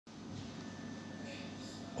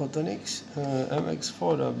Autonics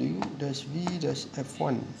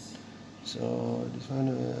mx4w-v-f1. So this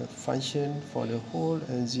one function for the whole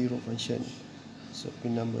and zero function. So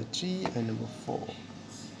pin number 3 and number 4.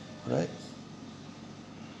 Right?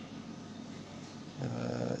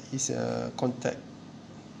 Is a contact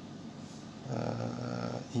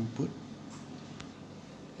input.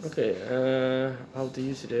 Okay, how to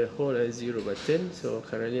use the whole and zero button. So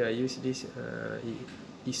currently I use this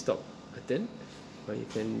e-stop button, but you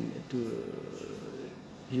can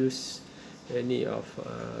use any of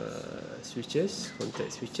switches,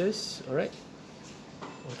 contact switches. Alright.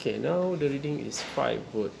 Okay, now the reading is 5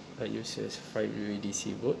 volt. I use 5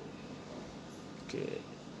 VDC volt. Okay,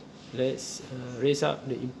 let's raise up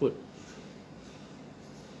the input.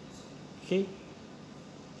 Okay.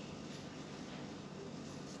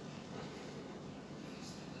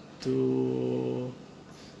 To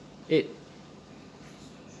 8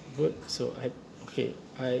 volt. So I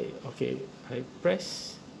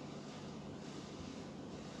press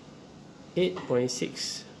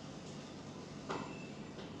 8.6.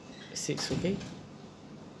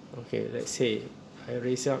 Okay, let's say I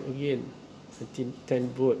raise up again until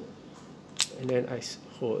 10 volt, and then I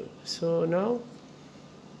hold. So now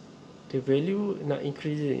the value not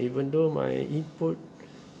increasing even though my input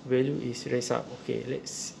value is raised up. Okay,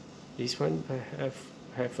 this one I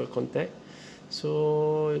have a contact,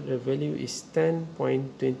 so the value is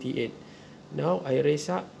 10.28. now I raise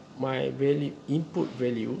up my value, input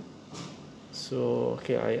value. So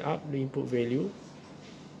okay, I up the input value.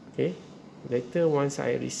 Okay, later once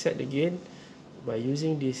I reset again by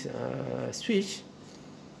using this switch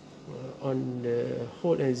on the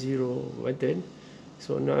hold and zero button.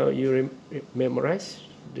 So now you memorize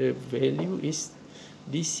the value is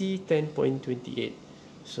DC 10.28.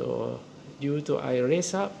 So due to I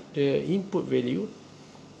raise up the input value,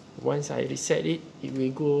 once I reset it, it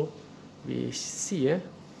will go, we see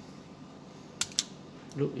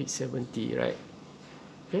look, it's 70, right?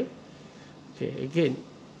 Okay, again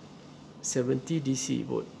 70 DC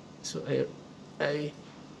volt. So I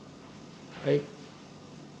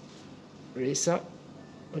raise up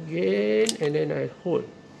again, and then I hold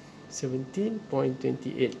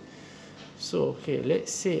 17.28. So okay,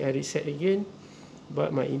 let's say I reset again,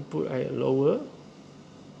 but my input I lower.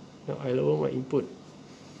 Now I lower my input.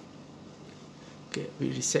 Okay,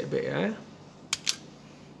 we reset back.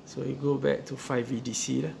 So we go back to 5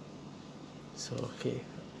 VDC lah. So okay,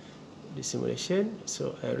 the simulation.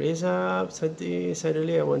 So I raise up something,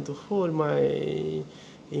 suddenly I want to hold my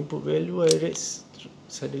input value. I raise,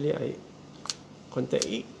 suddenly I contact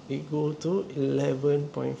it, we go to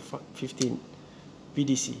 11.15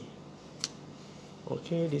 VDC.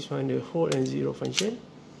 Okay, this one the hold and zero function.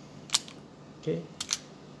 Okay,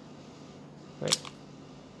 right.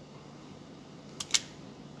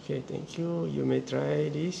 Okay, thank you. You may try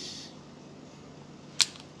this.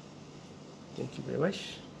 Thank you very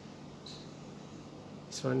much.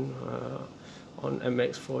 This one on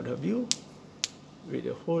mx4w with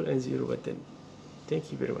the hold and zero button.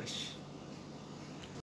 Thank you very much.